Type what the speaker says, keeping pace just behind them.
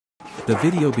The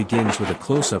video begins with a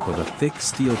close-up of a thick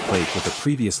steel plate with a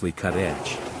previously cut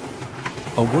edge.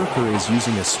 A worker is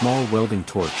using a small welding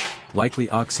torch, likely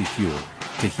oxy-fuel,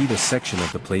 to heat a section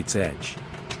of the plate's edge.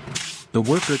 The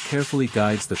worker carefully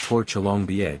guides the torch along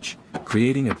the edge,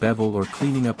 creating a bevel or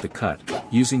cleaning up the cut,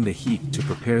 using the heat to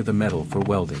prepare the metal for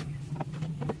welding.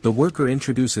 The worker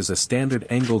introduces a standard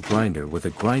angle grinder with a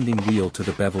grinding wheel to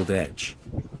the beveled edge.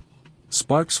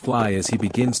 Sparks fly as he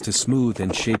begins to smooth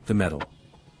and shape the metal.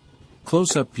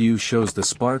 Close-up view shows the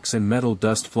sparks and metal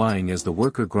dust flying as the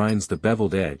worker grinds the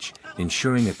beveled edge,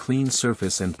 ensuring a clean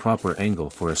surface and proper angle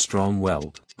for a strong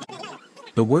weld.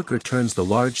 The worker turns the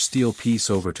large steel piece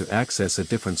over to access a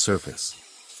different surface.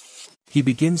 He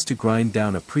begins to grind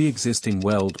down a pre-existing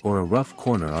weld or a rough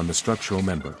corner on the structural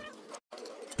member.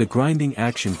 The grinding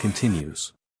action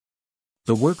continues.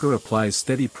 The worker applies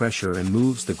steady pressure and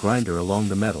moves the grinder along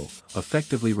the metal,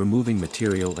 effectively removing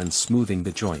material and smoothing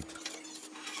the joint.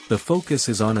 The focus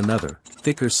is on another,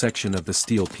 thicker section of the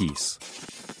steel piece.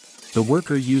 The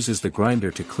worker uses the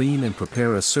grinder to clean and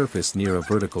prepare a surface near a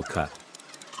vertical cut.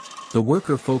 The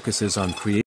worker focuses on creating